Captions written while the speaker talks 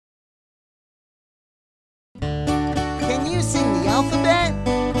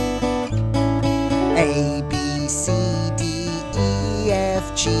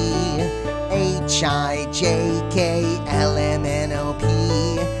H-I-J-K-L-M-N-O-P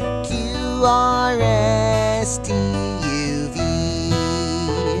Q-R-S-T-U-V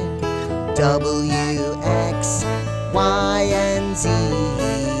W-X-Y-and-Z.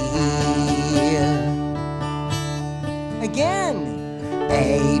 Again.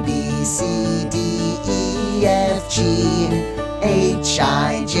 A-B-C-D-E-F-G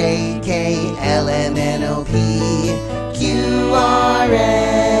H-I-J-K-L-M-N-O-P Q-R-S-T-U-V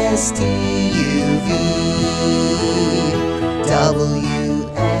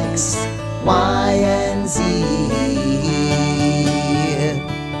W-X-Y-and-Z.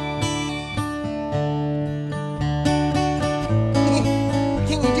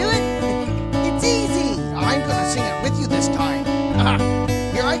 Can you do it? It's easy. I'm gonna sing it with you this time.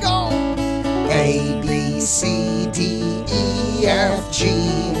 Here I go. A-B-C-D-E-F-G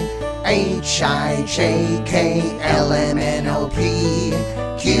H-I-J-K-L-M-N-O-P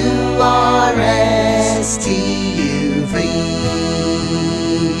Q-R-S-T-U-V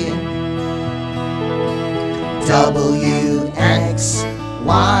W-X-Y-and-Z.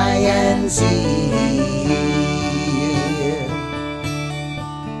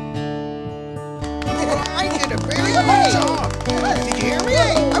 I did a very good job. Did you hear me?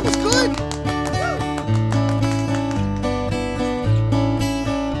 I was good.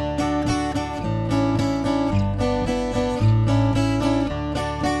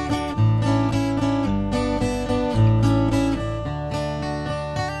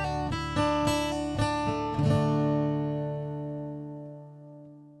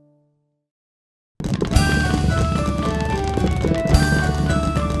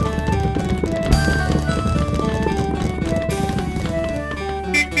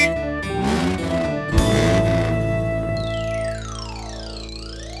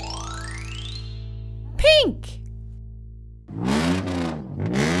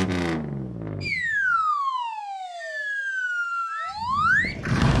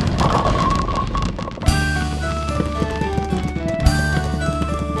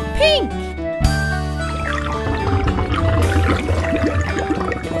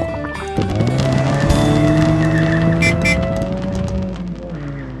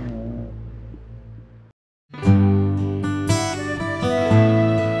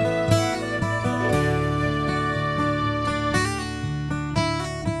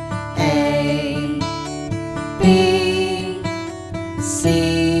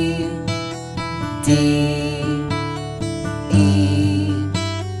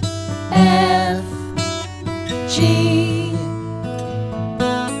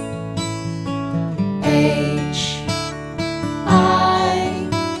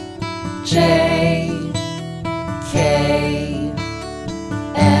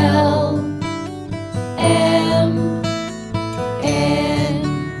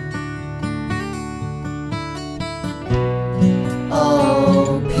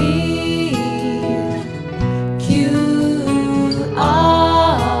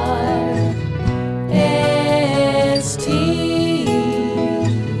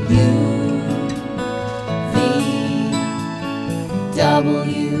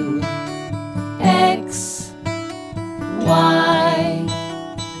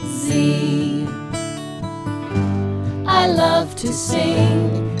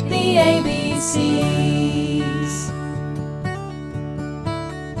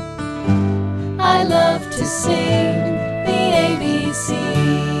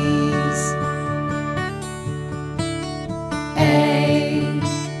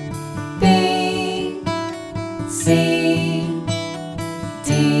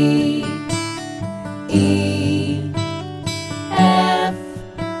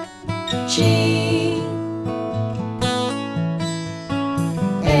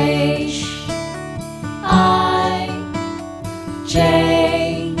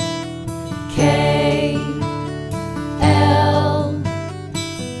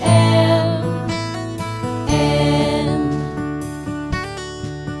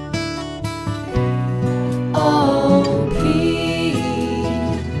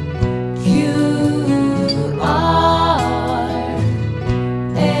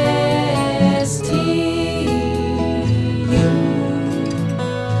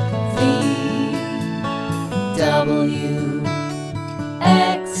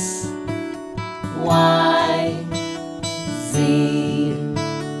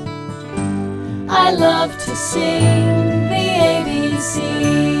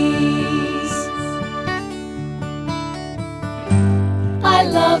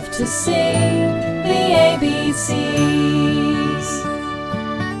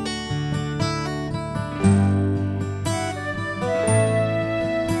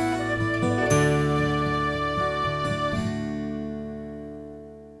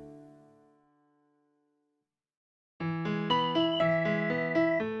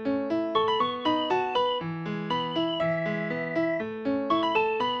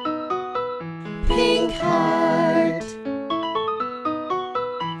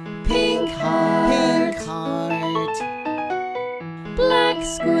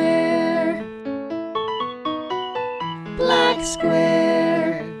 square, black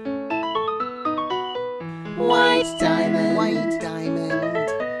square, white diamond, white diamond,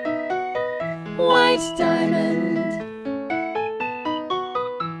 white diamond,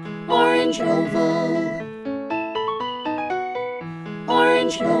 orange oval,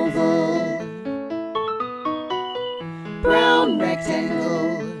 orange oval, brown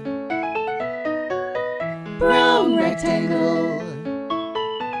rectangle, brown rectangle,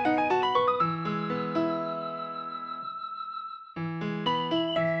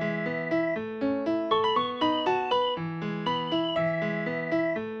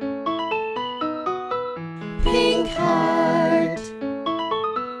 pink heart,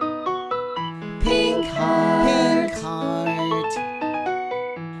 pink heart, pink heart,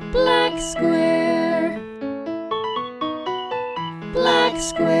 black square, black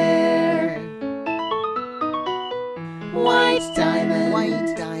square, white diamond,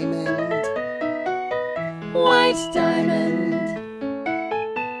 white diamond, white diamond,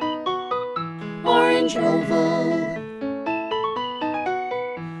 orange oval,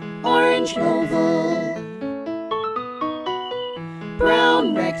 orange oval,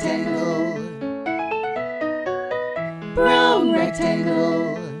 brown rectangle, brown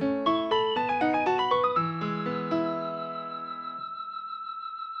rectangle,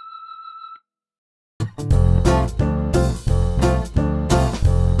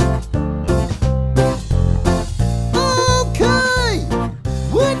 Okay!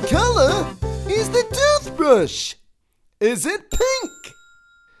 What color is the toothbrush? Is it pink,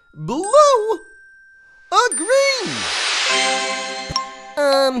 blue, or green?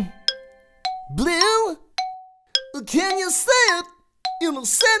 Blue? Can you say it in a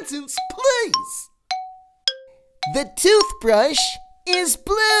sentence, please? The toothbrush is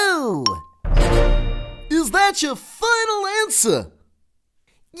blue. Is that your final answer?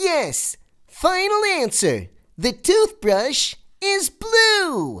 Yes, final answer. The toothbrush is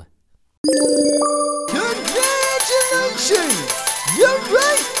blue. Congratulations! You're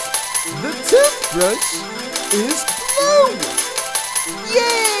right! The toothbrush is blue!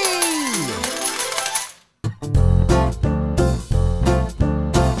 Yay!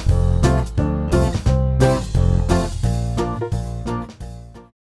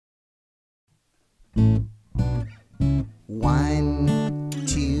 One,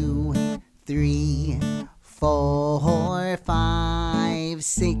 two, three, 4, 5,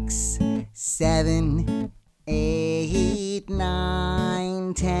 6, 7, 8,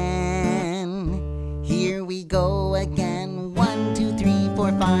 9, 10. Here we go again. 1, 2, 3,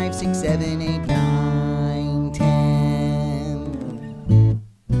 4, 5, 6, 7, 8, 9, 10.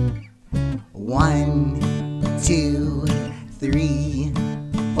 1, 2, 3,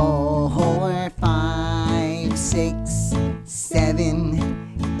 4, 5, 6,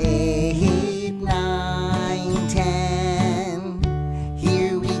 7, 8, 9, 10.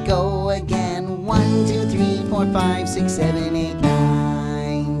 Here we go again. 1, 2, 3, 4, 5, 6, 7, 8,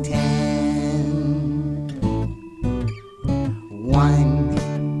 9, 10.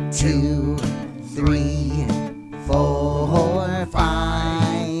 1, 2, 3, 4,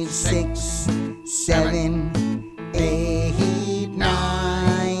 5, 6, 7, 8,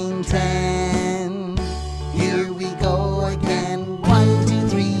 9, 10. Here we go again. 1, 2,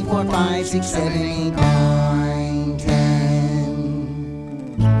 3, 4, 5, 6, 7, 8, 9, 10.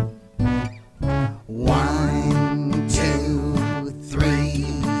 1, 2, 3,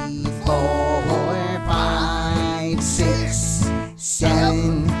 4, 5, 6,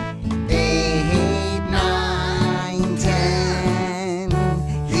 7, 8, 9, 10.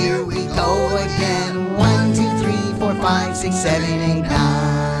 Here we go again. 1, 2, 3, 4, 5, 6, 7, 8,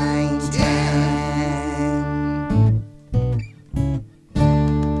 9, 10.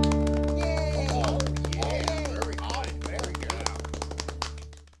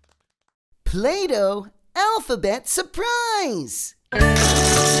 Play-Doh Alphabet Surprise!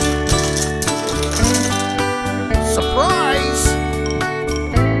 Surprise!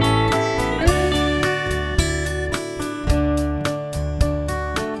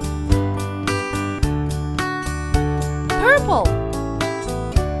 purple,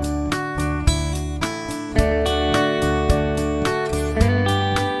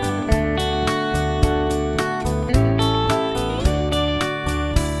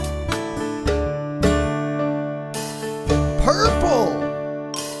 Purple!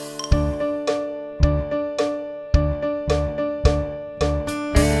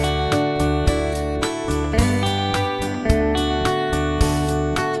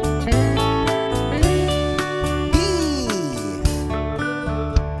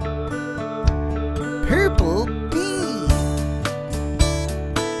 Purple bee.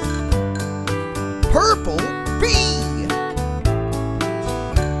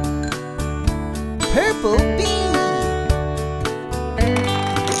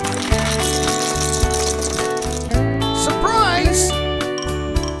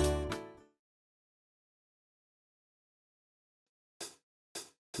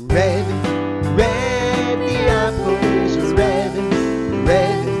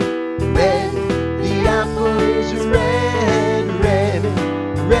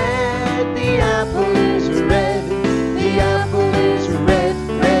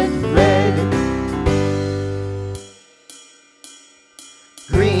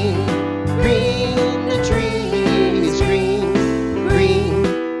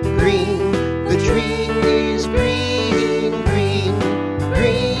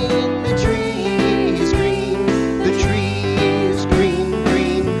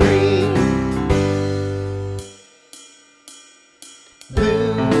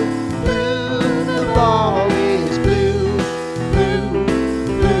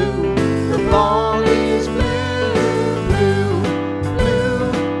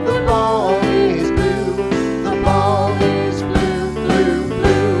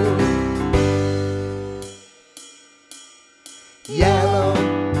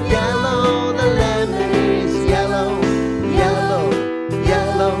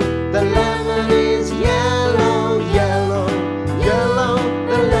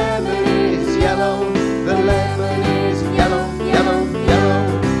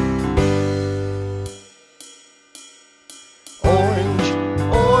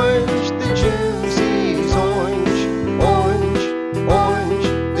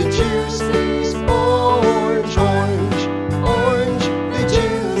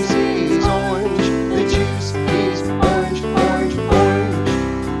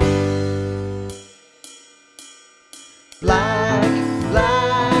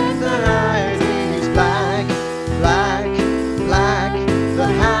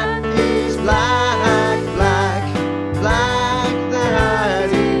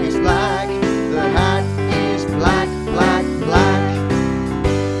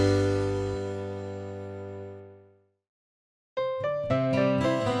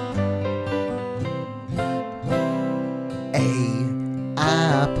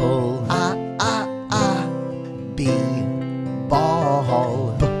 apple. B,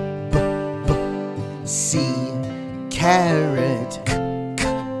 ball. C, carrot.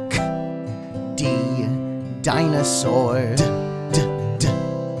 D, dinosaur.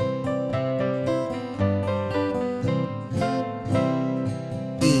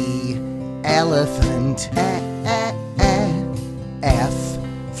 E, elephant. F,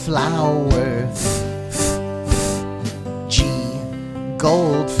 flower. G,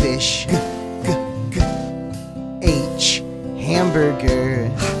 goldfish. H,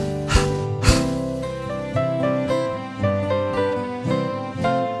 hamburger.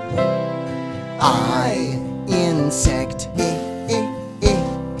 I, insect.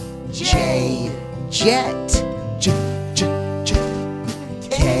 J, jet.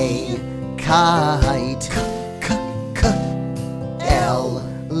 K, kite. L,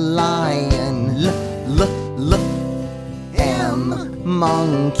 lion. M,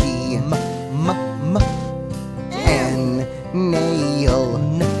 monkey. N, nail.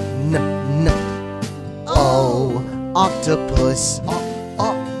 O, octopus.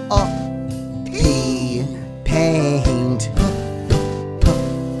 P, paint.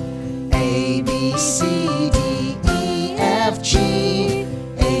 A, B, C, D, E, F, G,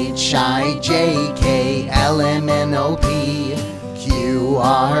 H, I, J, K, L, M, N, O, P, Q,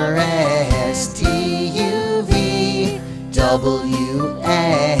 R, S, T, U, V, W,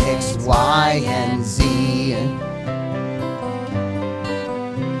 X, Y, and Z.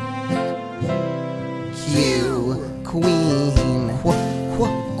 Q, queen.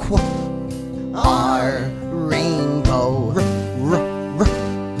 R, rainbow.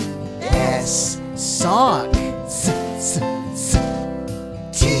 S, sock.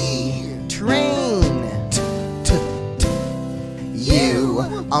 T, train. U,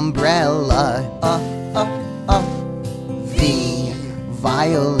 umbrella. V,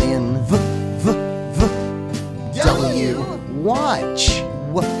 violin. W, watch.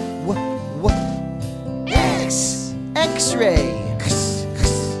 X, x-ray.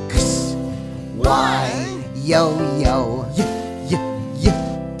 Y, yo-yo.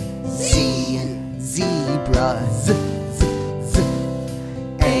 Z, zebra.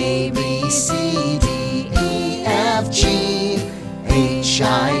 A, B, C, D, E, F, G, H,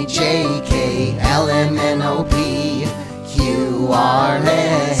 I, J, K, L, M, N, O, P, Q, R,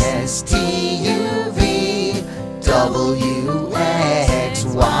 S, T, U, V, W, X,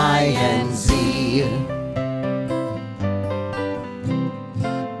 Y, and Z.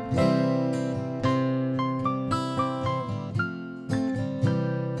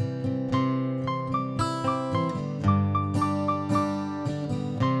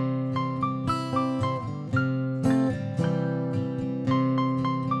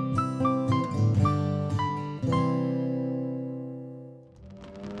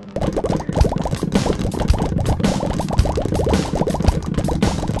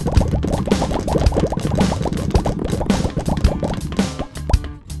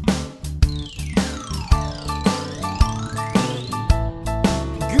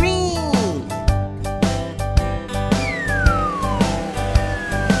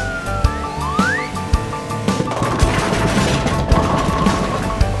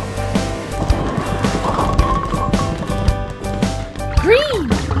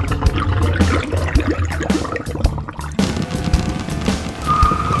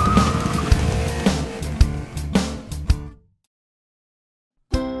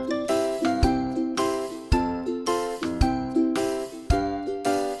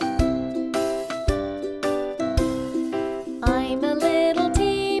 I'm a little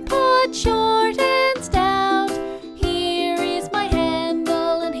teapot, short and stout. Here is my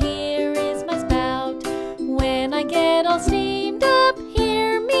handle and here is my spout. When I get all steamed up,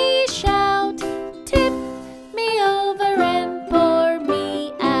 hear me shout. Tip me over and pour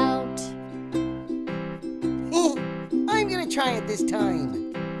me out. I'm gonna try it this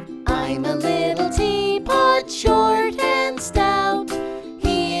time. I'm a little teapot, short and stout.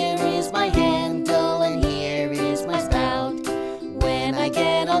 Here is my handle and here is my spout. When I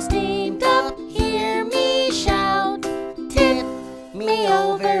get all steamed up, hear me shout. Tip me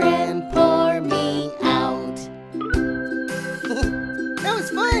over and pour me out. That was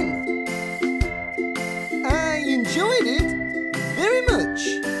fun. I enjoyed it very much.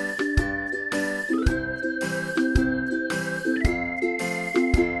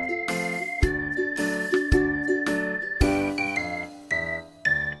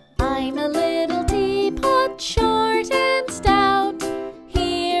 I'm a little teapot, short and stout.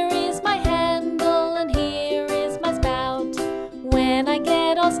 Here is my handle and here is my spout. When I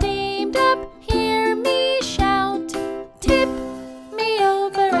get all steamed up, hear me shout. Tip me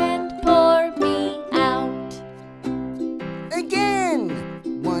over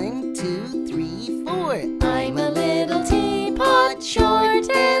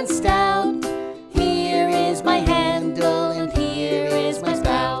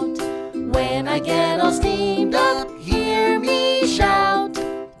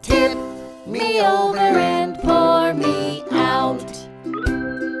me over and pour me out.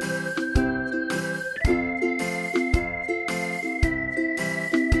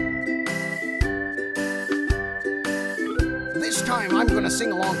 This time I'm gonna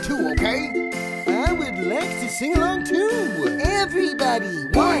sing along too, okay? I would like to sing along too. Everybody,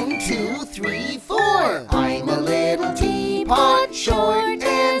 1, 2, 3, 4. I'm a little teapot, short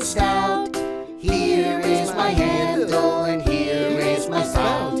and stout. Here is my handle and here is my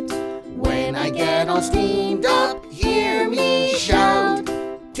spout. When I get all steamed up, hear me shout.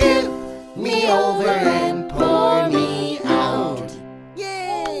 Tip me over and pour me out.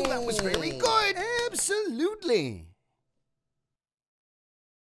 Yay! Oh, that was very good. Absolutely.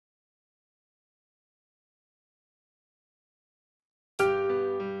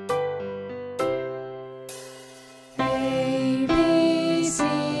 A, B, C,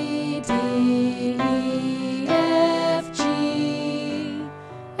 D, E, F, G,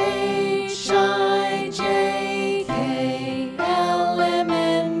 H, I, J, K, L, M,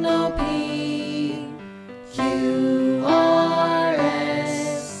 N, O, P, Q, R,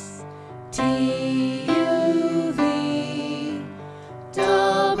 S, T, U, V,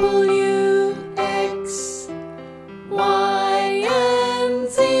 W, X, Y, and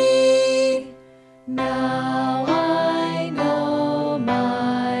Z. Now I know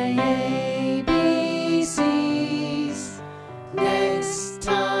my ABCs. Next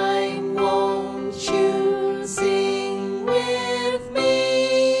time, won't you sing with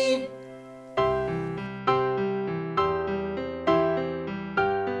me?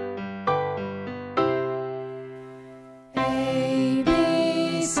 A,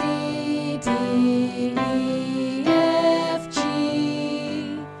 B, C, D, E, F, G,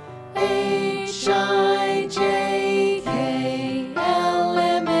 H, I, J, K, L,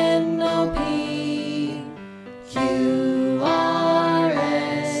 M, N, O, P, Q, R,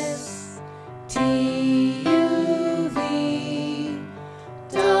 S, T, U, V,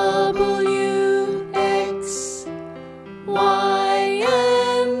 W, X, Y,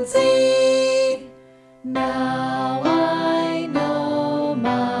 and Z. Now I know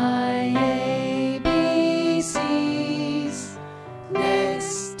my ABCs.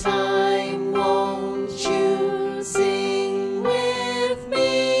 Next time, won't you sing with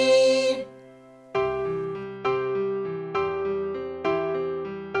me?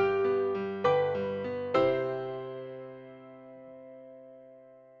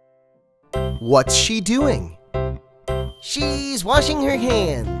 What's she doing? She's washing her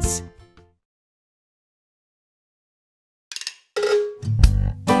hands.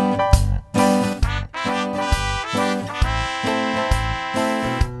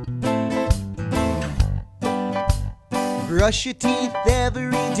 Brush your teeth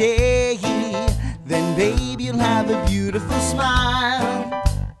every day, then baby you'll have a beautiful smile.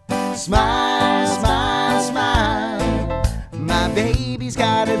 Smile, smile, smile. My baby's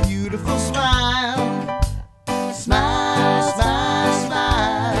got a beautiful smile. Smile, smile,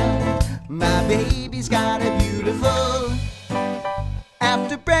 smile. My baby's got a beautiful.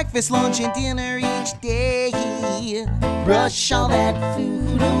 After breakfast, lunch, and dinner each day, brush all that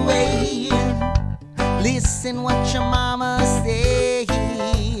food away. Listen what your mama say.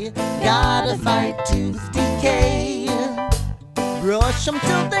 Gotta fight tooth decay. Brush 'em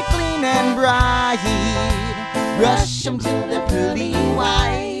till they're clean and bright. Brush 'em till they're pearly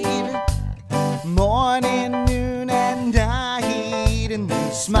white. Morning, noon, and night. And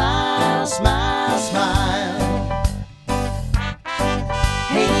then smile, smile, smile.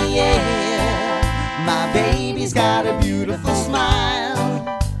 Hey, yeah, my baby's got a beautiful smile.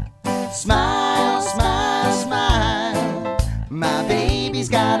 Smile, smile, smile. My baby's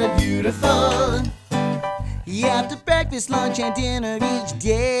got a beautiful. After breakfast, lunch, and dinner each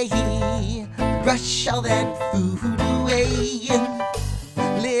day, brush all that food away.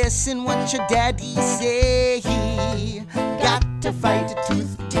 Listen what your daddy say. Got to fight a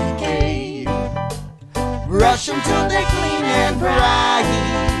tooth decay. Brush 'em till they're clean and bright.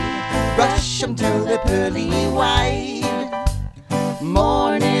 Brush 'em till they're pearly white.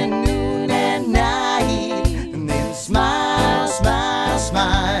 Morning, noon, and night. And then smile, smile,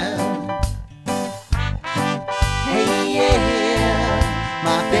 smile. Hey, yeah,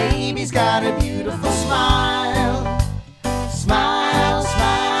 my baby's got a beautiful smile. Smile,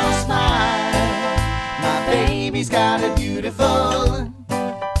 smile, smile. My baby's got a beautiful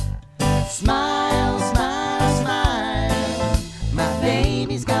smile, smile, smile. My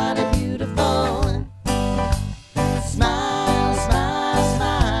baby's got a beautiful smile, smile,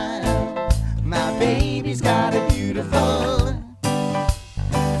 smile.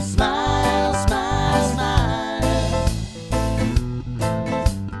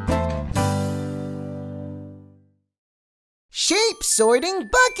 sorting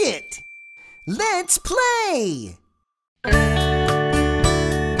bucket. Let's play!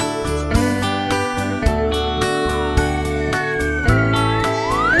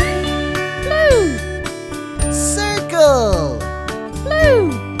 Blue. Circle.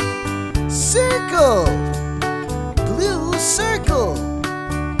 Blue. Circle. Blue circle.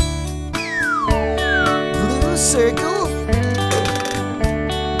 Blue circle.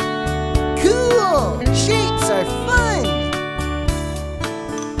 Cool! Shapes are fun!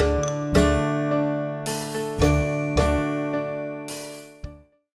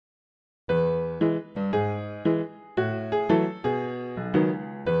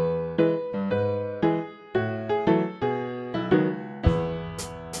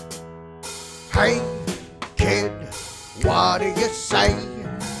 Hey, kid, what do you say?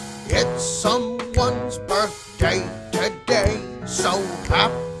 It's someone's birthday today, so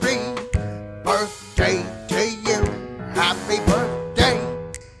happy birthday to you. Happy birthday,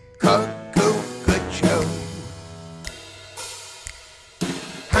 cuckoo, cuckoo.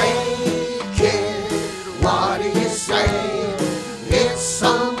 Hey, kid, what do you say? It's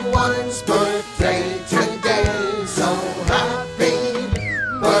someone's birthday today, so happy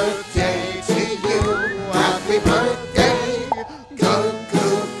birthday to you. Happy birthday,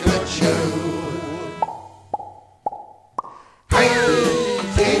 cuckoo, cuckoo. Hey,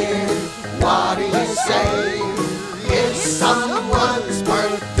 kid, what do you say? It's someone's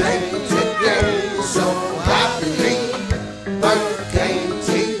birthday today, so happy birthday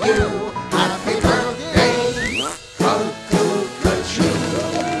to you. Happy birthday, cuckoo, cuckoo.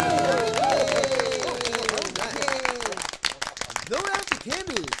 Go out to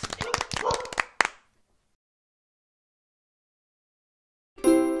candies!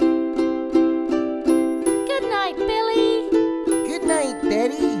 Good night, Billy. Good night,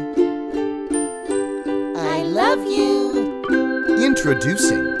 Betty. I love you.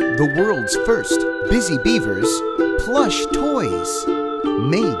 Introducing the world's first Busy Beavers plush toys.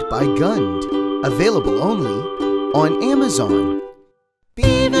 Made by Gund. Available only on Amazon.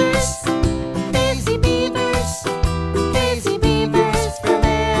 Beavers, Busy Beavers, Busy Beavers from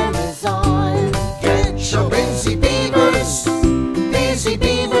Amazon. Get your Busy Beavers, Busy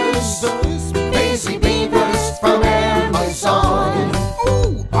Beavers, Busy Beavers from Amazon.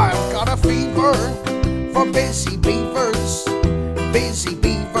 Oh, I've got a fever for Busy Beavers, Busy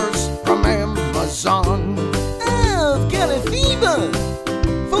Beavers from Amazon. I've got a fever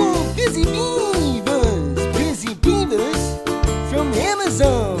for Busy Beavers, Busy Beavers from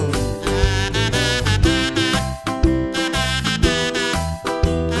Amazon.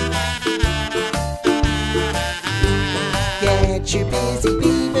 Get your Busy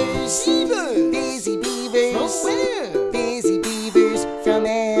Beavers, Busy Beavers. From where? Busy Beavers from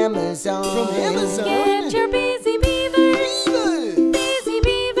Amazon. From Amazon? Get your Busy Beavers. Busy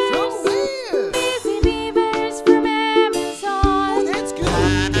Beavers. From where? Busy Beavers from Amazon. That's good.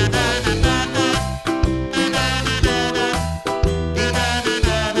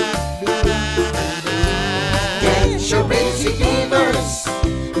 Get your Busy Beavers,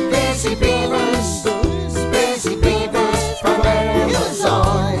 Busy Beavers, Busy Beavers from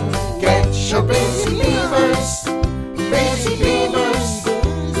Amazon. Get your Busy Beavers, Busy Beavers,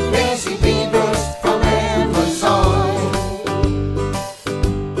 Busy Beavers from Amazon.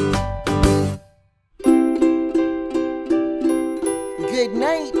 Good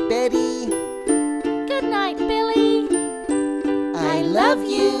night, Betty. Good night, Billy. I love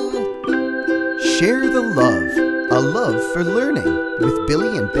you. Share the love. A love for learning with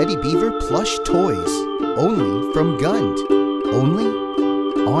Billy and Betty Beaver plush toys. Only from Gund. Only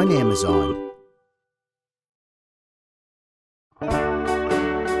on Amazon.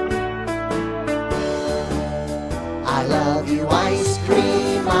 I love you, ice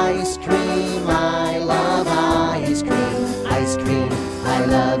cream, ice cream. I love ice cream, ice cream. I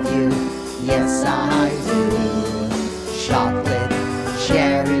love you, yes I do. Chocolate,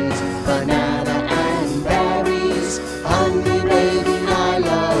 cherries, banana and berries. Honey baby, I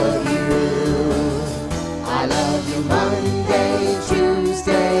love you. I love you Monday,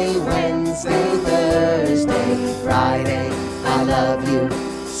 Tuesday, Wednesday, Thursday, Friday. I love you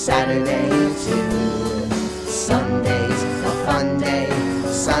Saturday too. Sunday's a fun day,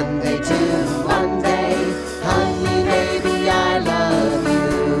 Sunday to Monday. Honey baby, I love you.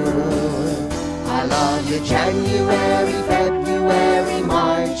 I love you January, February,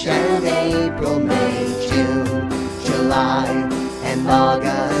 March and April, May, June, July and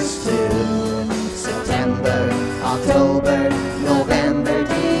August too. September, October, November,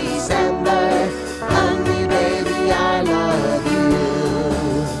 December. Honey baby, I love you.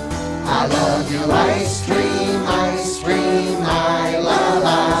 I love you ice cream, I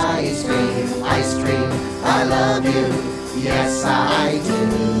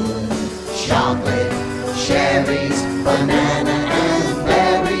cherries, banana and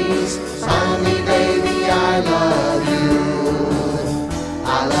berries. Honey baby, I love you.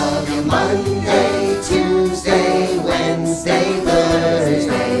 I love you Monday, Tuesday, Wednesday,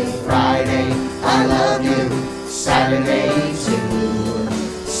 Thursday, Friday. I love you Saturday too.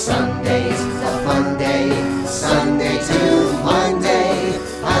 Sunday's a fun day, Sunday to Monday.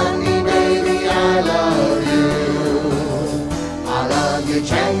 Honey baby, I love you. I love you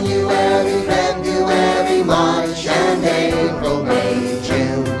January, February, March and April, May,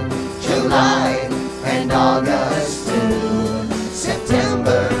 June, July and August too.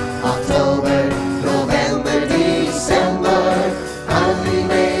 September, October, November, December. Honey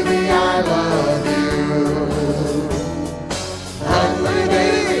baby, I love you. Honey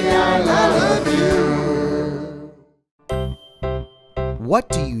baby, I love you. What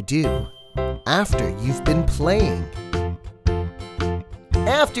do you do after you've been playing?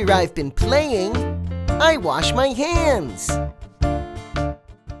 After I've been playing, I wash my hands.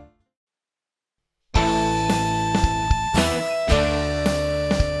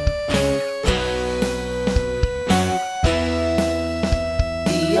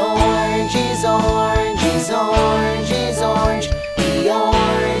 The orange is orange is orange is orange. The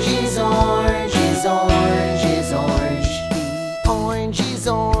orange is orange is orange is orange. The orange is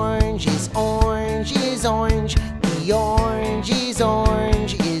orange is orange is orange. The orange is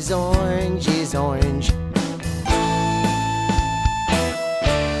orange is orange is orange.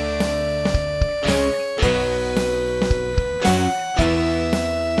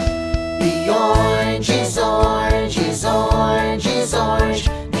 The orange is orange is orange is orange.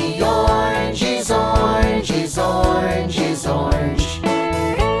 The orange is orange is orange is orange.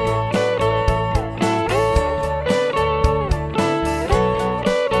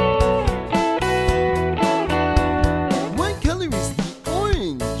 What color is the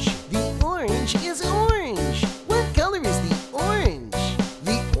orange? The orange is orange. What color is the orange? The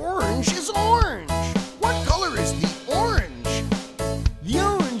orange is orange. What color is the orange? The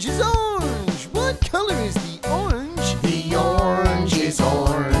orange is orange. What color is the orange? The orange is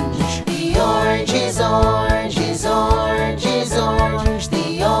orange. The orange is orange is orange is orange.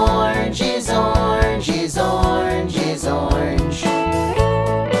 The orange is orange is orange is orange.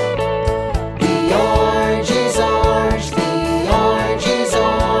 The orange is orange. The orange is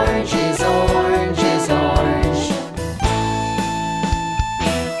orange is orange is orange.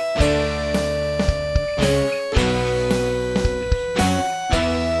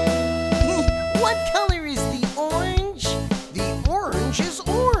 What color is the orange? The orange is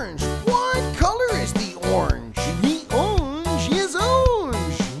orange. What color is the orange? The orange is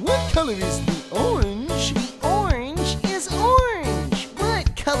orange. What color is the orange? The orange is orange.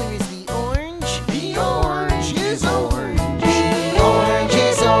 What color is the orange? The orange is orange. The orange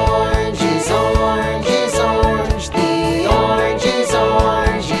is orange is orange is orange. The orange is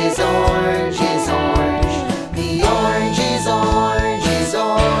orange is orange is orange. The orange is orange is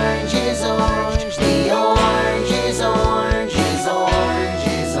orange is orange. The orange is orange is orange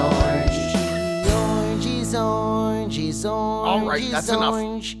is orange. The orange is orange is orange. All right, that's enough.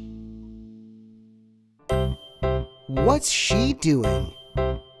 orange. What's she doing?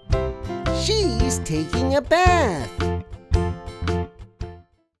 She's taking a bath.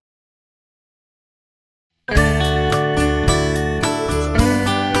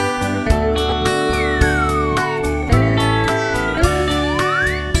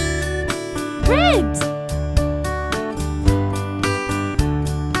 Ribs!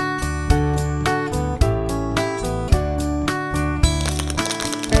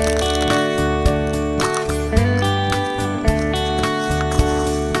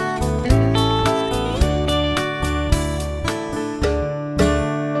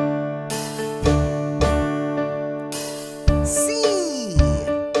 C.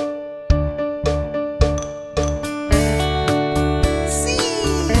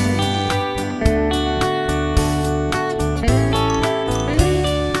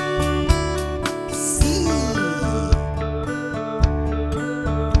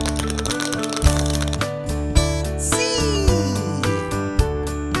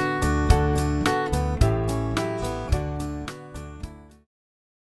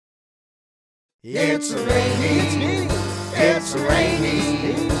 It's rainy. It's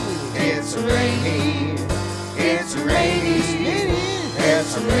rainy. It's rainy. It's rainy.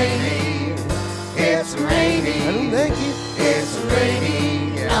 It's rainy. It's rainy. I don't like it. It's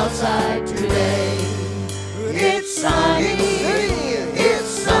raining outside today. It's sunny. It's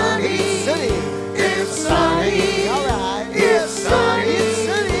sunny. It's sunny. All right. It's sunny. It's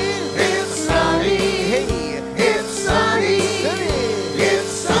sunny. It's sunny. Hey. It's sunny. Sunny.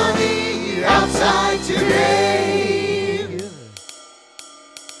 It's sunny outside today.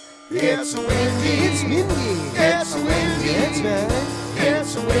 It's windy. It's windy. It's windy. That's right.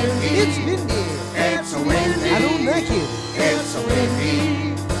 It's windy. It's windy. It's windy. I don't like it. It's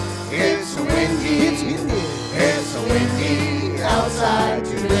windy. It's windy. It's windy. It's windy outside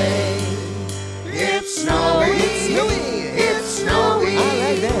today. It's snowy. It's snowy. It's snowy. I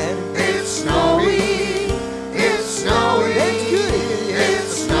like that. It's snowy. It's snowy. That's good.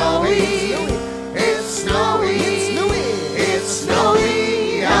 It's snowy. It's snowy. It's snowy. It's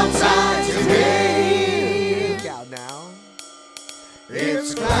snowy outside today. Look out now.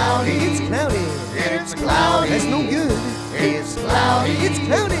 It's cloudy. It's cloudy. It's cloudy. That's no good. It's cloudy. It's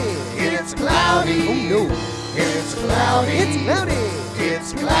cloudy. It's cloudy. Oh no. It's cloudy. It's cloudy.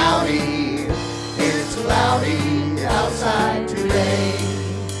 It's cloudy. It's cloudy outside today.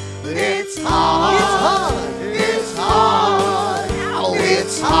 It's hard. It's hard. It's hard. Ow.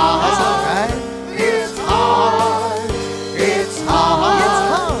 It's That's hard. all right. It's hard. It's hard. It's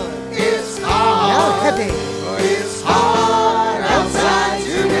hard. It's Now hard. happy. It's hard outside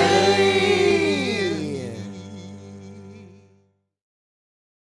today.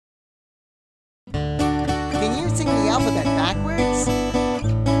 Can you sing the alphabet backwards?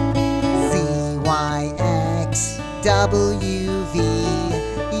 Z, Y, X, W, V,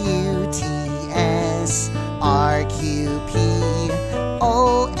 U, T, S, R, Q, P,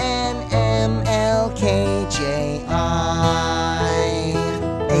 O, N, M, L, K, J, I,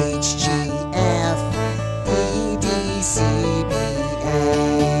 H, G, F, E, D, C, B, A.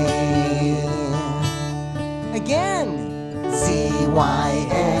 Again. Z, Y,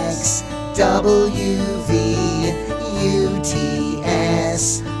 X, W, V, U, T,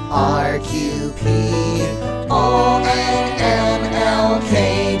 S, R, Q, P, O, N, M, L,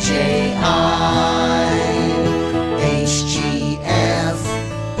 K, J, I, H, G, F,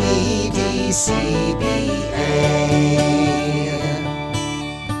 E, D, C, B, A.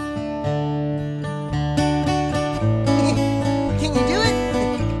 Can you do it?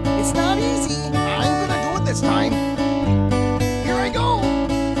 It's not easy. I'm gonna do it this time. Here I go.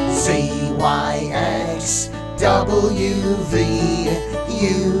 Z, Y, X, W, V,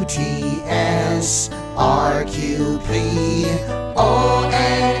 U, T, S, R, Q, P, O,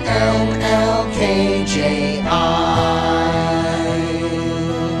 N, M, L, K, J, I,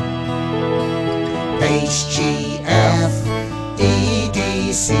 H, G, F, E,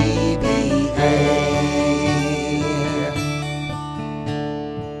 D, C, B, A.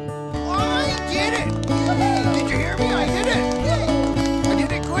 I did it. Did you hear me? I did it. I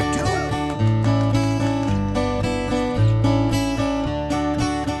did it good too.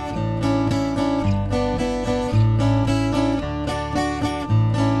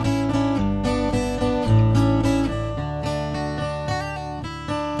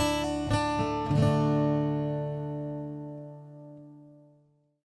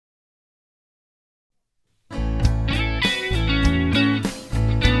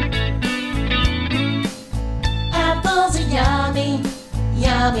 Apples are yummy,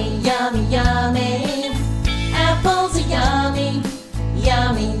 yummy, yummy, yummy. Apples are yummy,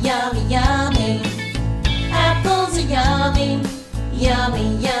 yummy, yummy, yummy. Apples are yummy,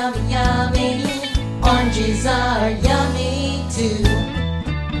 yummy, yummy, yummy. Oranges are yummy too.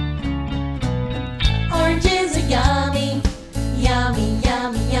 Oranges are yummy, yummy,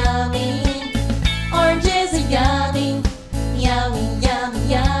 yummy, yummy. Oranges are yummy, yummy, yummy,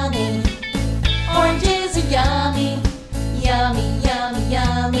 yummy. Oranges are yummy, yummy, yummy,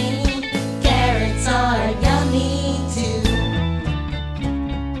 yummy. Carrots are yummy too.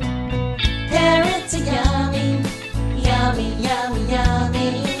 Carrots are yummy, yummy, yummy, yummy.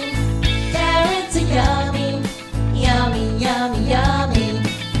 Carrots are yummy, yummy, yummy, yummy.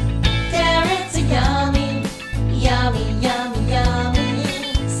 Carrots are yummy, yummy, yummy, yummy.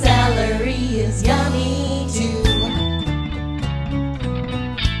 Celery is yummy too.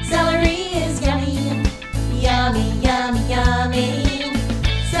 Celery is yummy, yummy, yummy, yummy.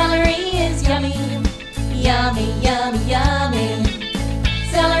 Celery is yummy, yummy, yummy, yummy.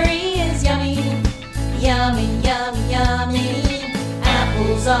 Celery is yummy, yummy, yummy, yummy.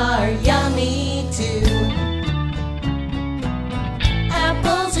 Apples are yummy too.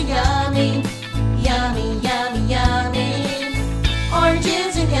 Apples are yummy, yummy, yummy, yummy.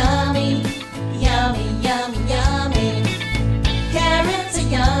 Oranges are yummy, yummy, yummy, yummy. Carrots are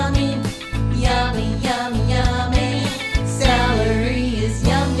yummy, yummy, yummy, yummy. Celery is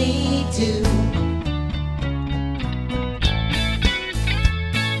yummy too.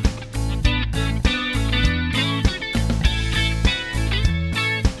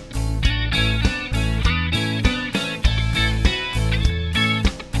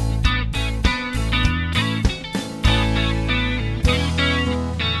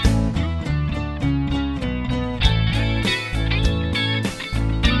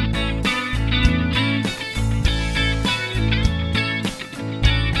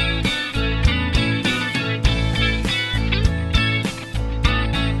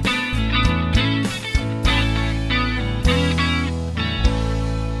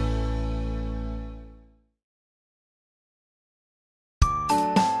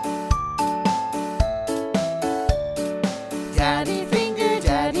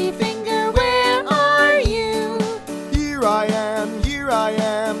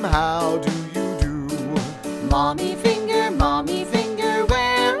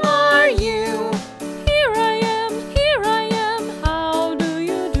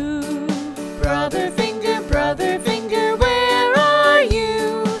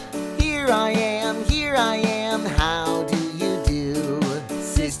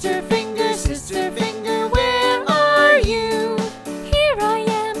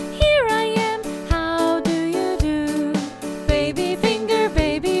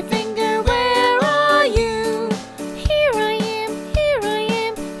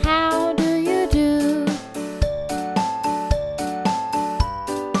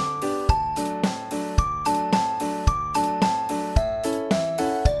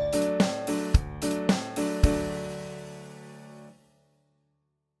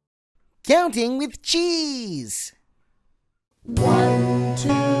 Counting with cheese. 1,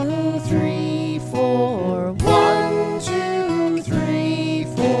 2, 3, 4. 1, 2, 3,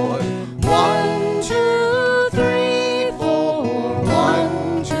 4. 1, 2, 3, 4.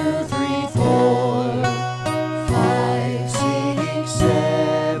 1, 2, 3, 4. 5, 6,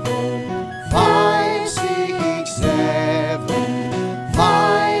 7. 5, 6, 7.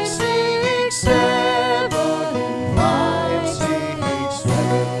 5, 6, 7. 5, 6,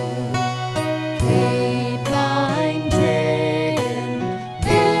 7. 8, 9, 10.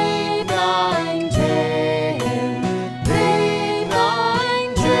 8, 9, 10. 8,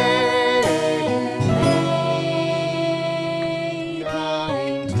 9, 10. 8,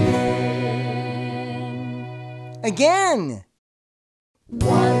 9, 10. Again.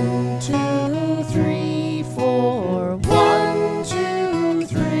 1, 2, 3, 4. 1, 2,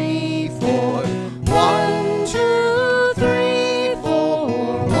 3, 4. 1, 2, 3,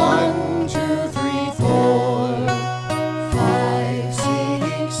 4. 1, 2, 3, 4. 5,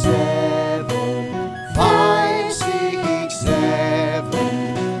 6, 7. 5, 6, 7.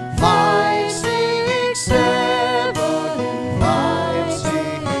 5, 6, 7. 5,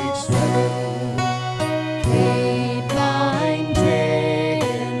 6, 7. 8, 9, 10.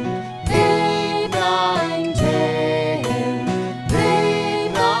 8,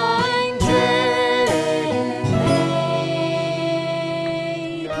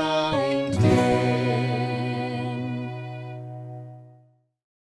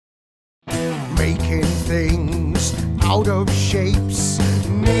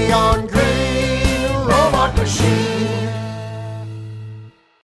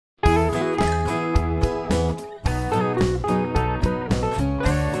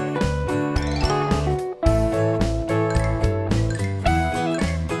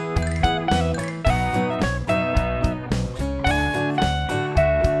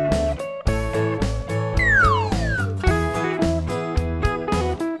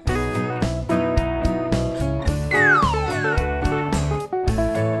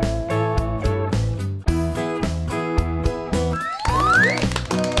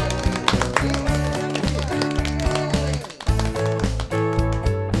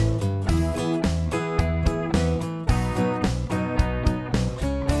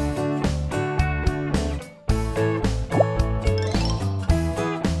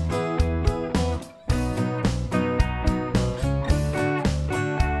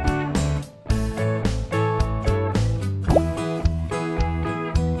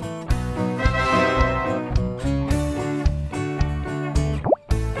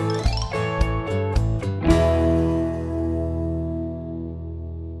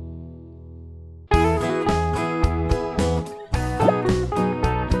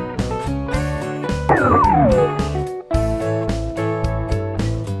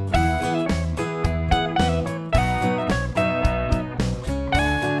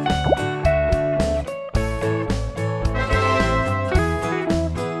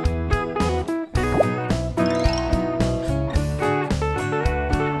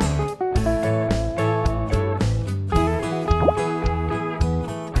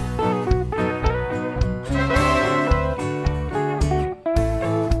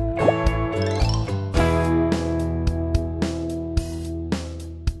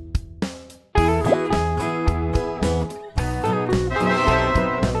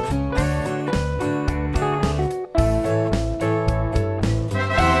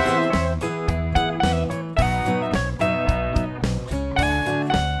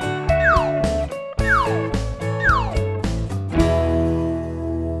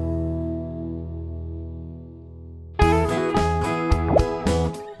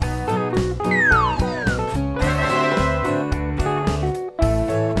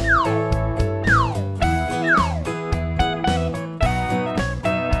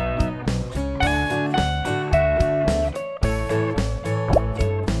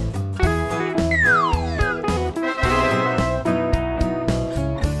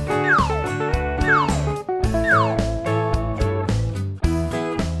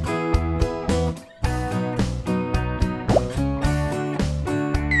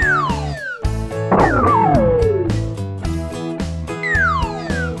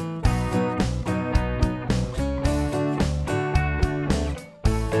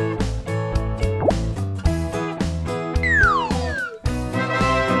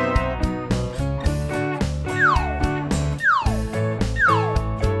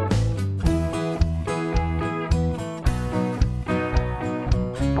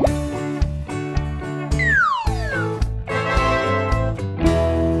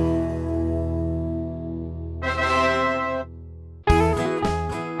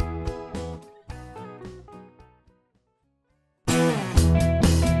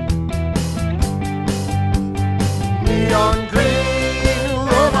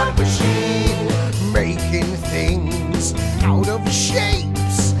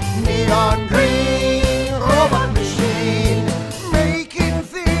 Neon green robot machine, making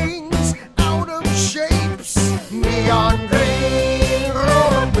things out of shapes. neon green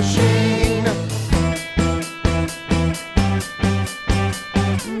robot machine,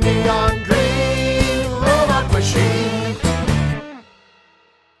 neon green robot machine.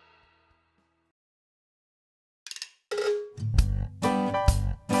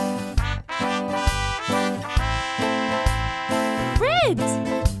 Red.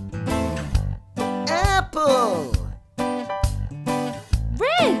 Apple.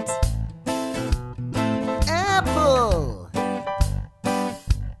 Red. Apple.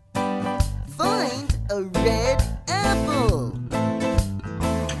 Find a red apple.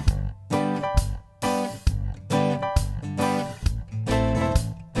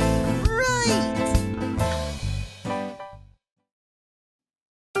 Right.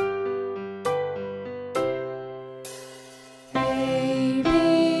 A,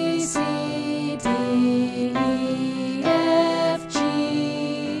 B, C, D, E, F, G,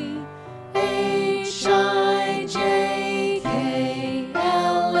 H, I, J, K,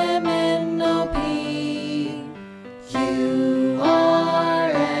 L, M, N, O, P, Q, R,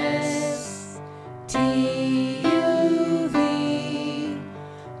 S, T, U, V,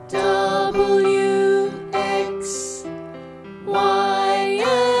 W, X, Y,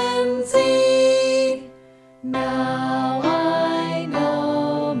 and Z. Now I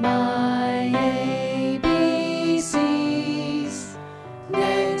know my ABCs.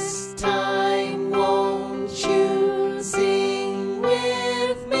 Next time, won't you sing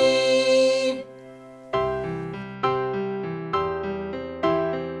with me?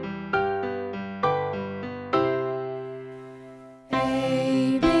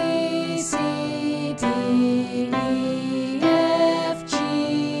 A, B, C, D, E, F, G,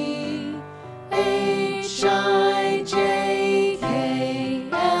 H, I, J, K,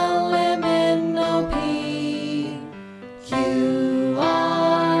 L, M, N, O, P, Q,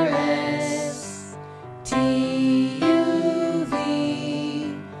 R, S, T, U,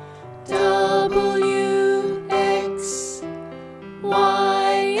 V, W, X,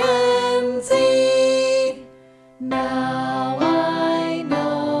 Y, and Z. Now I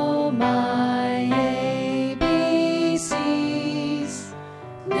know my ABCs.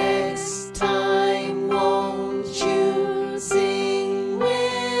 Next time, won't you sing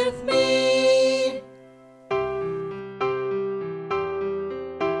with me?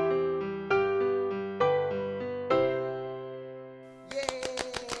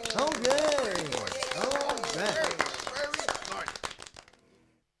 Oh, good. All right.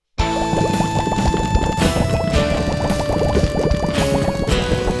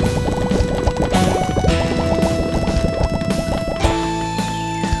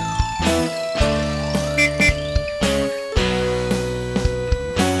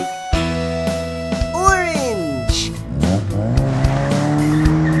 Orange.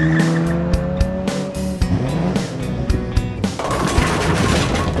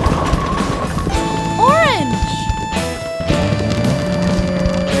 Orange.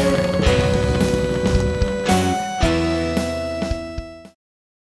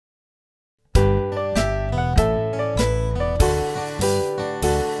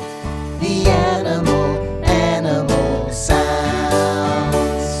 The animal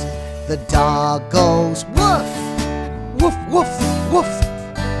sounds. The dog goes woof, woof, woof, woof.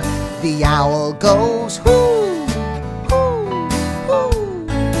 The owl goes hoo, hoo, hoo.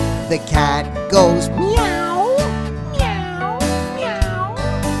 The cat goes meow, meow, meow.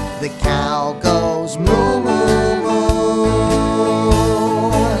 The cow goes moo, moo, moo.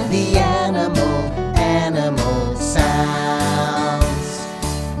 The animal sounds.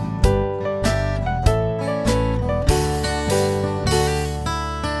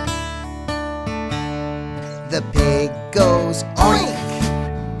 The pig goes oink,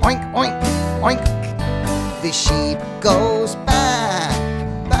 oink, oink, oink. The sheep goes ba,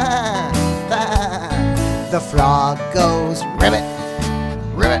 ba, ba. The frog goes ribbit,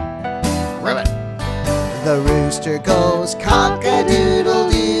 ribbit, ribbit. The rooster goes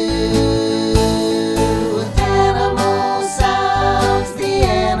cock-a-doodle-doo. Animal sounds, the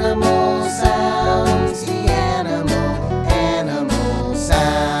animal sounds, the animal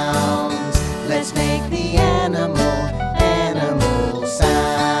sounds. Let's make the animal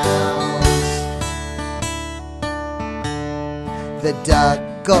sounds. The duck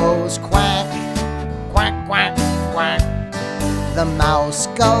goes quack, quack, quack, quack. The mouse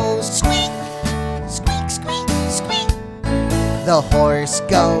goes squeak, squeak, squeak, squeak. The horse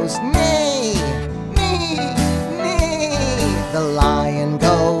goes neigh, neigh, neigh. The lion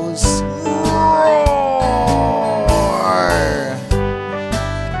goes roar.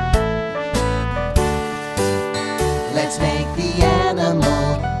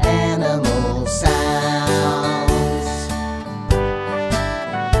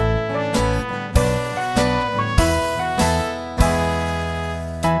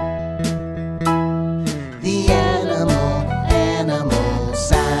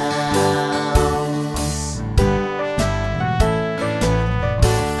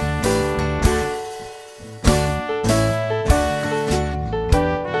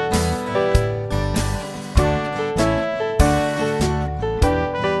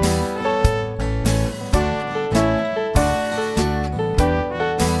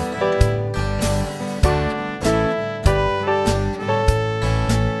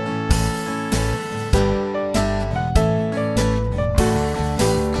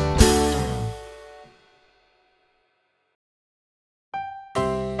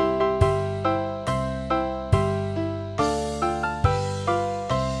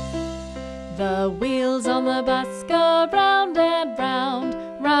 The wheels on the bus go round and round,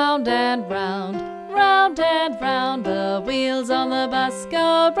 round and round, round and round. The wheels on the bus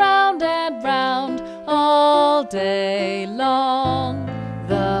go round and round all day long.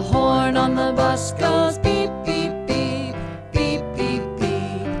 The horn on the bus goes beep, beep, beep, beep, beep,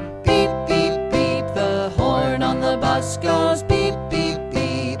 beep, beep, beep, beep. The horn on the bus goes beep, beep,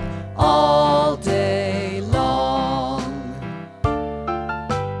 beep all day long.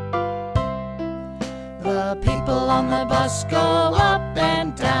 The people on the bus go up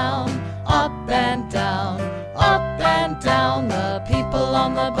and down, up and down, up and down. The people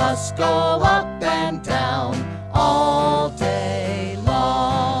on the bus go up and down all day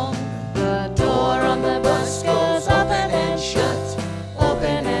long. The door on the bus goes open and shut,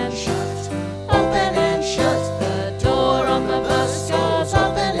 open and shut, open and shut. The door on the bus goes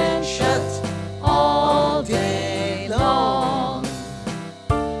open and shut all day long.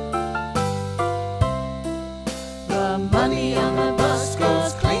 The money on the bus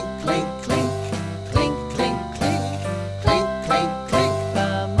goes clink, clink, clink, clink, clink, clink, clink, clink, clink.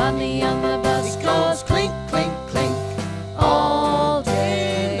 The money on the bus goes clink, clink, clink all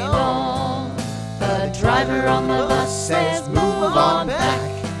day long. The driver on the bus says, move on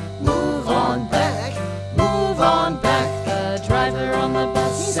back, move on back, move on back. The driver on the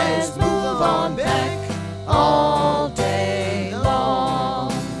bus says, move on back all day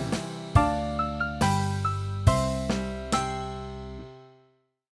long.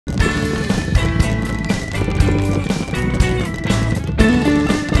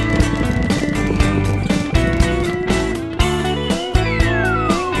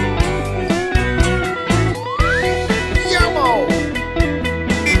 Yellow!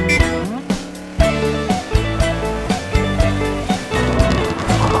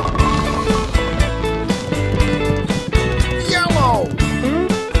 Yellow!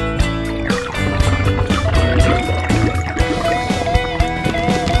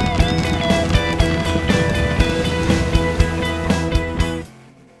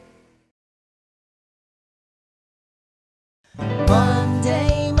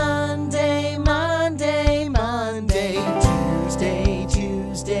 Monday, Monday, Monday, Monday, Tuesday,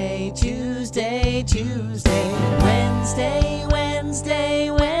 Tuesday, Tuesday, Tuesday, Wednesday,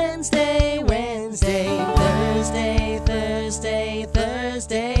 Wednesday, Wednesday, Wednesday, Thursday, Thursday,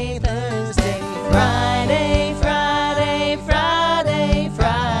 Thursday, Thursday, Friday, Friday, Friday,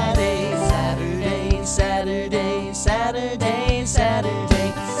 Friday, Saturday, Saturday, Saturday,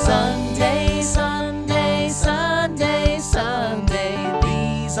 Saturday, Sunday, Sunday, Sunday, Sunday.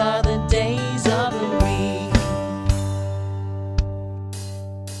 These are the days of the week.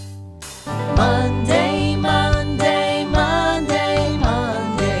 Monday, Monday, Monday,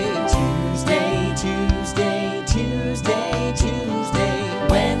 Monday, Tuesday, Tuesday, Tuesday, Tuesday,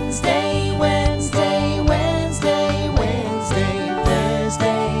 Wednesday, Wednesday, Wednesday, Wednesday,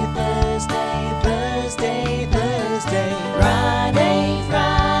 Thursday, Thursday, Thursday, Thursday, Friday,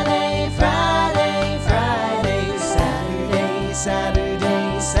 Friday, Friday, Friday, Saturday,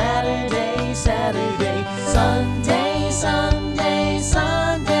 Saturday, Saturday, Saturday, Sunday, Sunday,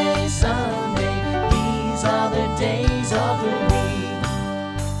 Sunday, Sunday. These are the days of the week.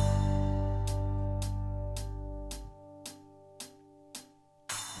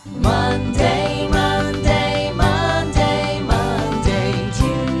 Monday, Monday, Monday, Monday,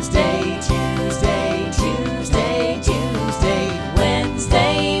 Tuesday, Tuesday, Tuesday, Tuesday,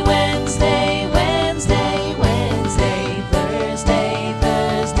 Wednesday, Wednesday, Wednesday, Wednesday, Thursday,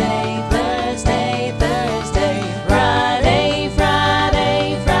 Thursday, Thursday, Thursday, Friday, Friday,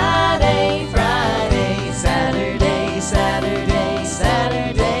 Friday, Friday, Saturday,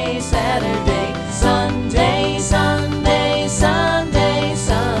 Saturday, Saturday, Saturday, Sunday, Sunday, Sunday,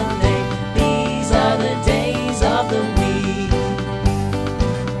 Sunday. These are the days of the week.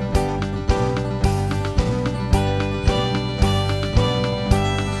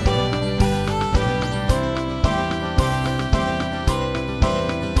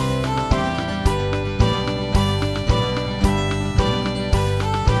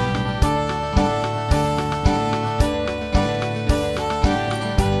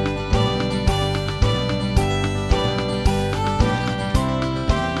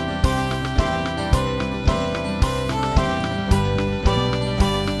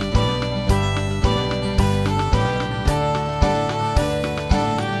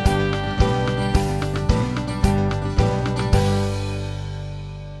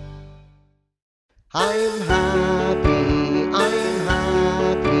 I'm happy, I'm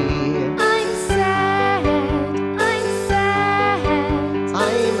happy, I'm sad, I'm sad.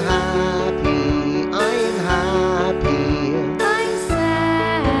 I'm happy, I'm happy, I'm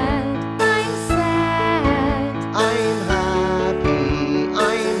sad, I'm sad.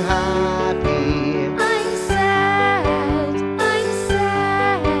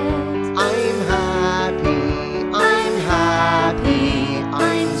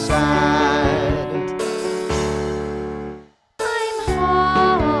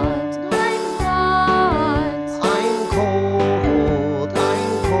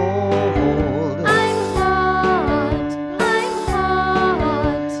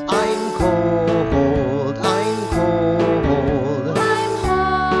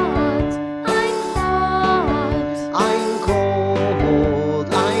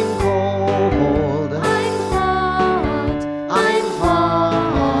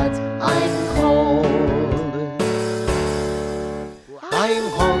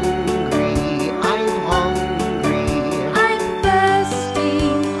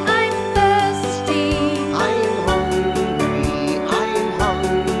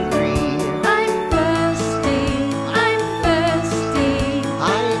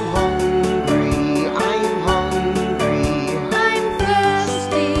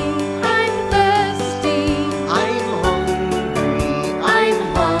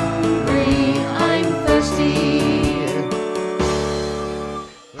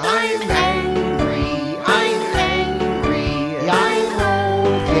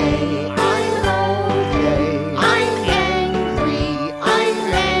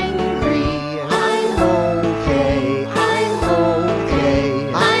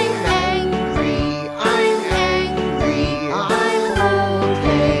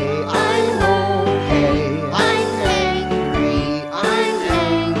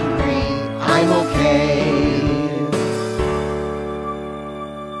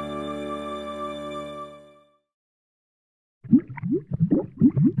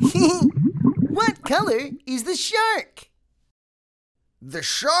 color is the shark? The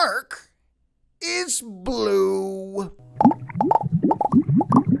shark is blue.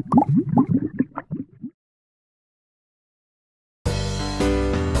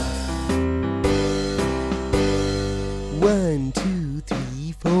 One, two,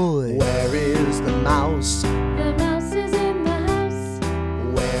 three, four. Where is the mouse? The mouse is in the house.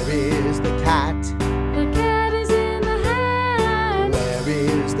 Where is the cat? The cat is in the hat. Where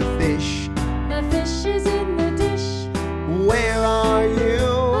is the fish? The fish is in the dish. Where are you?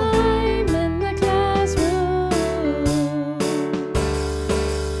 I'm in the classroom.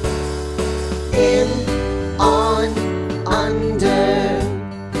 In, on, under,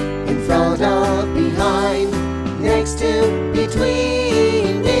 in front of, behind, next to,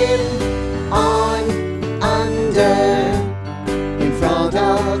 between, in, on, under, in front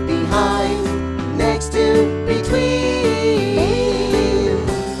of, behind, next to, between.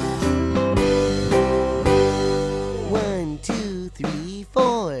 1, 2, 3,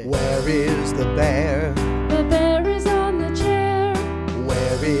 4. Where is the bear? The bear is on the chair.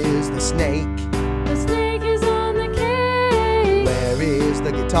 Where is the snake? The snake is on the cake. Where is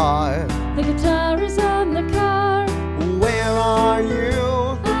the guitar? The guitar is on the car. Where are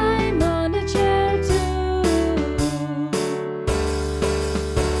you? I'm on a chair too.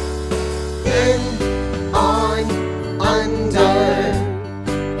 In, on, under,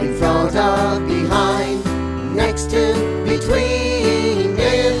 in front of, behind, next to, between,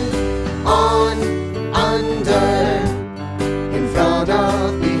 in, on, under, in front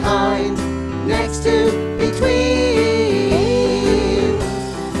of, behind, next to, between.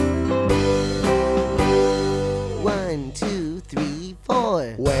 1, 2, 3,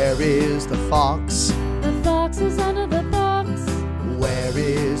 4. Where is the fox? The fox is under the box. Where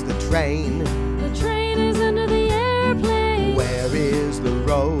is the train? The train is under the airplane. Where is the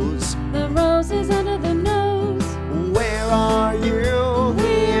rose? The rose is under the nose. Where are you?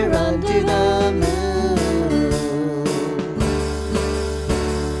 We're under the moon.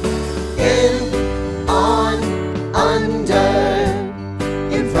 In, on, under,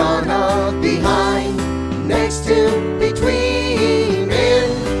 in front of, behind, next to, between,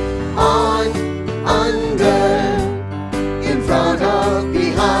 in, on, under, in front of,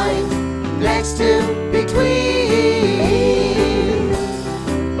 behind, next to, between.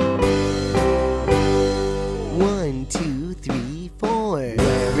 1, 2, 3, 4.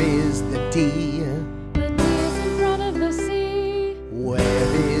 Where is the D? The D is in front of the C.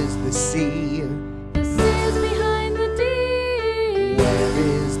 Where is the C? The C is behind the D. Where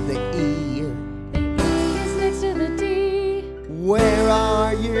is the E? The E is next to the D. Where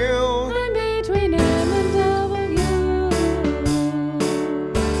are you? I'm between M and W.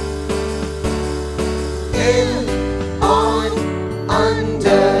 In, on,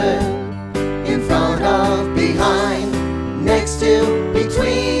 under, in front of, behind, next to,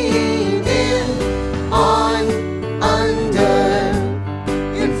 between, in, on, under,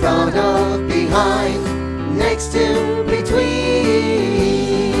 in front of, behind, next to, between.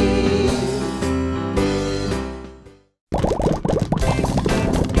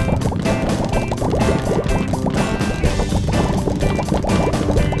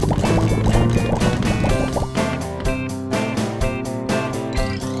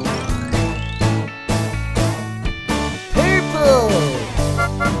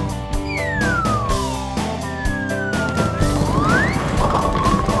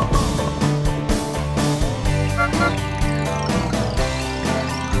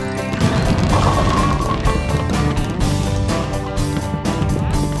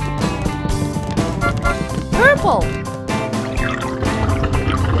 Purple.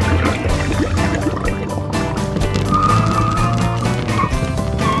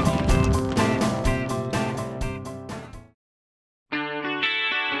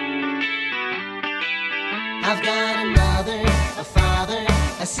 I've got a mother, a father,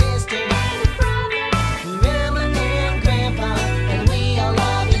 a sister, and a brother, Grandma and Grandpa, and we all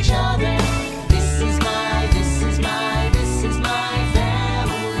love each other. This is my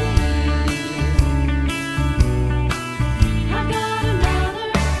family. I've got a mother,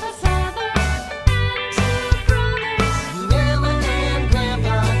 a father, and 2 brothers. Grandma and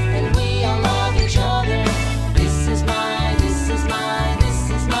Grandpa, and we all love each other. This is my family.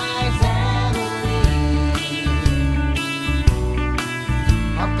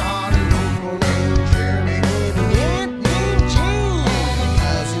 I've got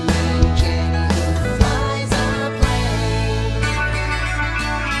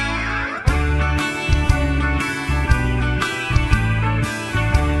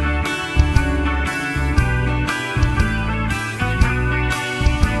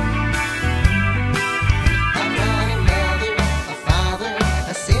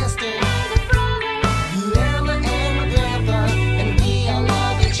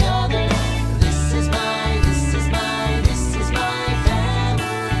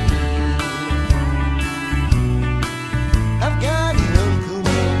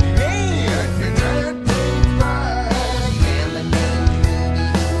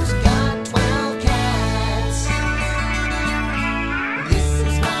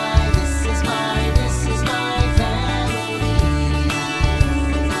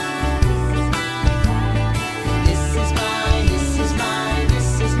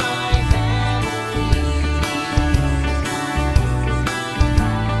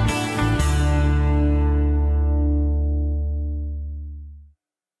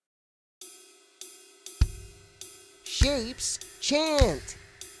shapes chant.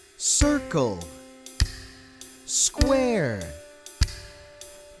 Circle, square,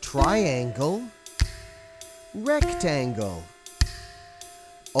 triangle, rectangle,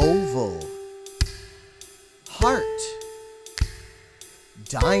 oval, heart,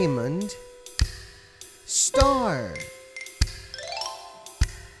 diamond, star.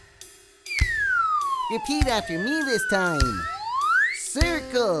 Repeat after me this time.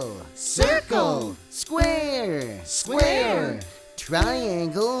 Circle, circle, square, square,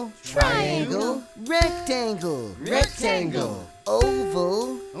 triangle, triangle, rectangle, rectangle,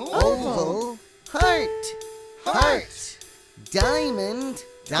 oval, oval, heart, heart, diamond,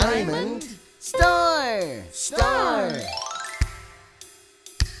 diamond, star, star.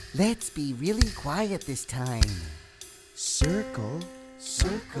 Let's be really quiet this time. Circle,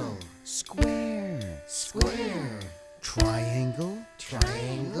 circle, square, square, triangle,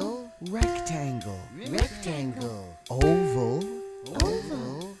 triangle, rectangle, rectangle, oval,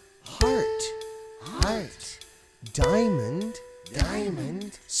 oval, heart, heart, diamond,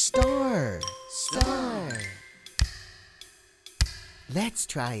 diamond, star, star. Let's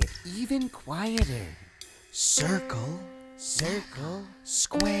try it even quieter. Circle, circle,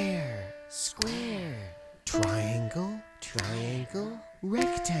 square, square, triangle, triangle,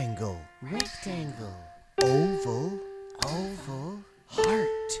 rectangle, rectangle, oval, oval,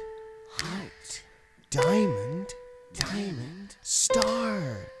 heart, heart, diamond, diamond,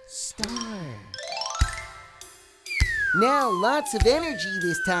 star, star. Now lots of energy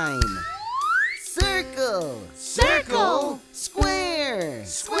this time. Circle, circle, square,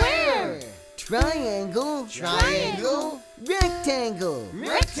 square, triangle, triangle, rectangle,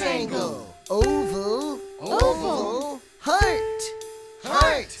 rectangle, oval, oval, heart,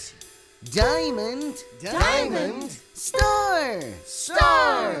 heart, diamond, diamond, star,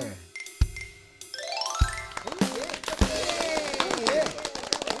 star.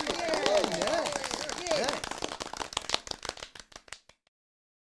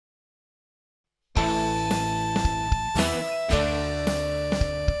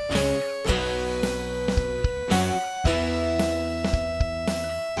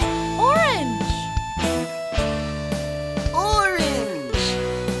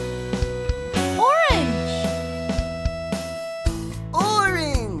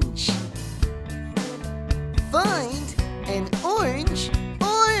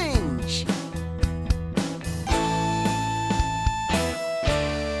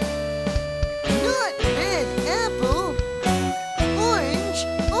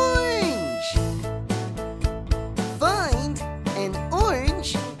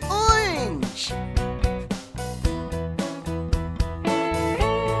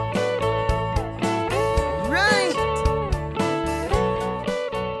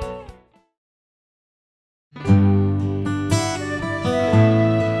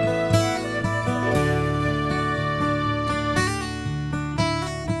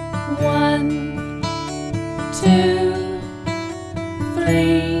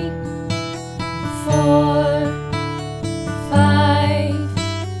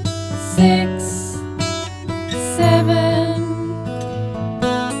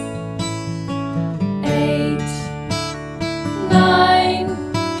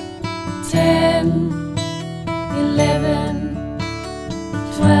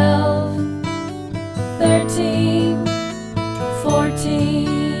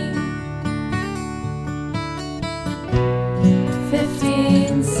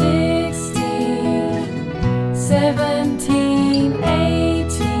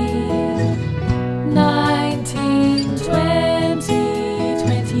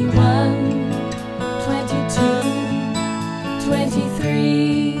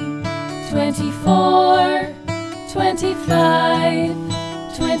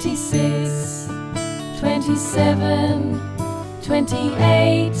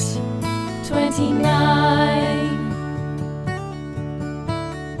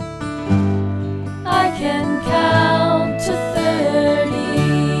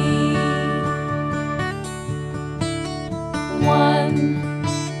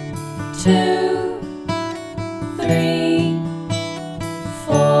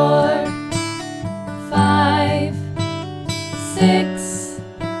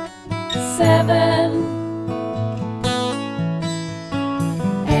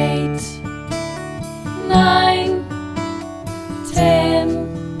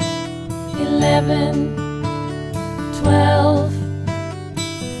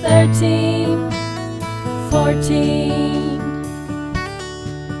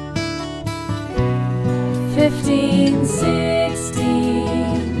 Fifteen,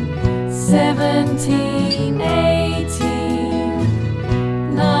 16, 17, 18.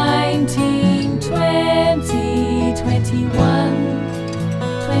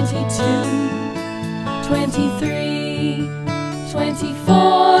 23,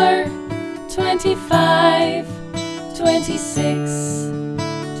 24, 25, 26,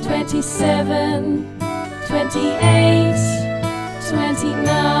 27, 28, 29.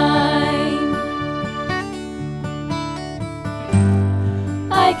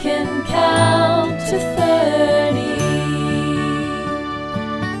 I can count to 30.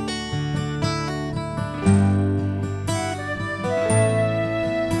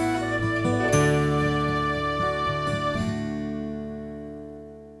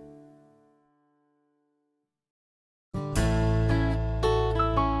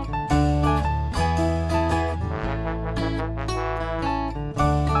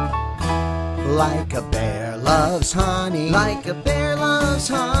 Like a bear loves honey, like a bear loves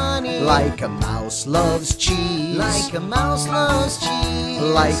honey, like a mouse loves cheese, like a mouse loves cheese,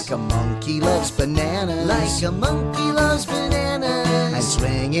 like a monkey loves bananas, like a monkey loves bananas, and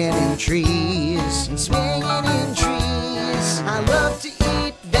swinging in trees, and swinging in trees. I love to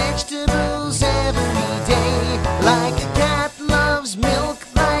eat vegetables every day, like a cat loves milk,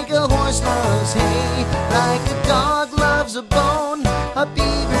 like a horse loves hay, like a dog loves a bone, a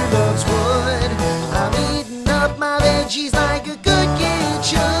beaver loves wood. I'm eating up my veggies like a good kid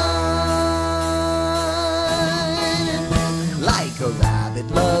should. Like a rabbit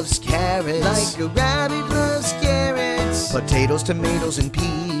loves carrots, like a rabbit loves carrots. Potatoes, tomatoes, and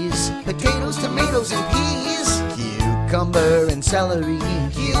peas, potatoes, tomatoes, and peas. Cucumber and celery,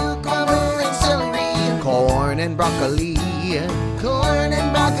 cucumber and celery. Corn and broccoli, corn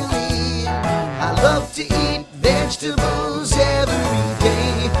and broccoli. I love to eat vegetables every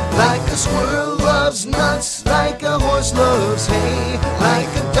day. Like a squirrel loves nuts, like a horse loves hay, like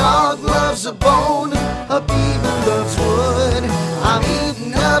a dog loves a bone, a beaver loves wood. I'm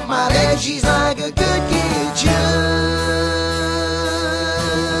eating up my veggies like a good kid should.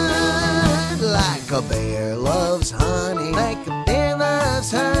 Like a bear loves honey, like a bear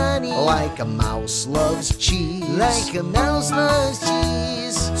loves honey, like a mouse loves cheese, like a mouse loves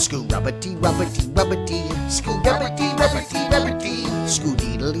cheese. Scoo-rubbity, rubbity, rubbity, scoo-rubbity, rubbity, rubbity,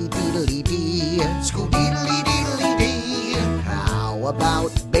 scoo-deedly, deedly, dee, scoo-deedly, deedly, dee. How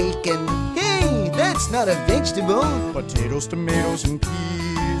about bacon? Hey, that's not a vegetable. Potatoes, tomatoes, and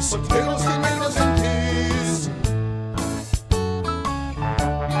peas. Potatoes, tomatoes, and peas.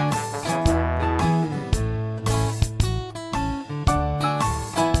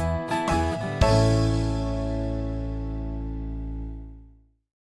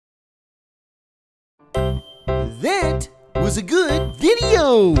 That was a good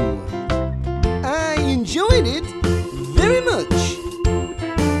video. I enjoyed it very much.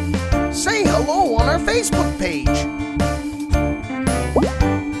 Say hello on our Facebook page.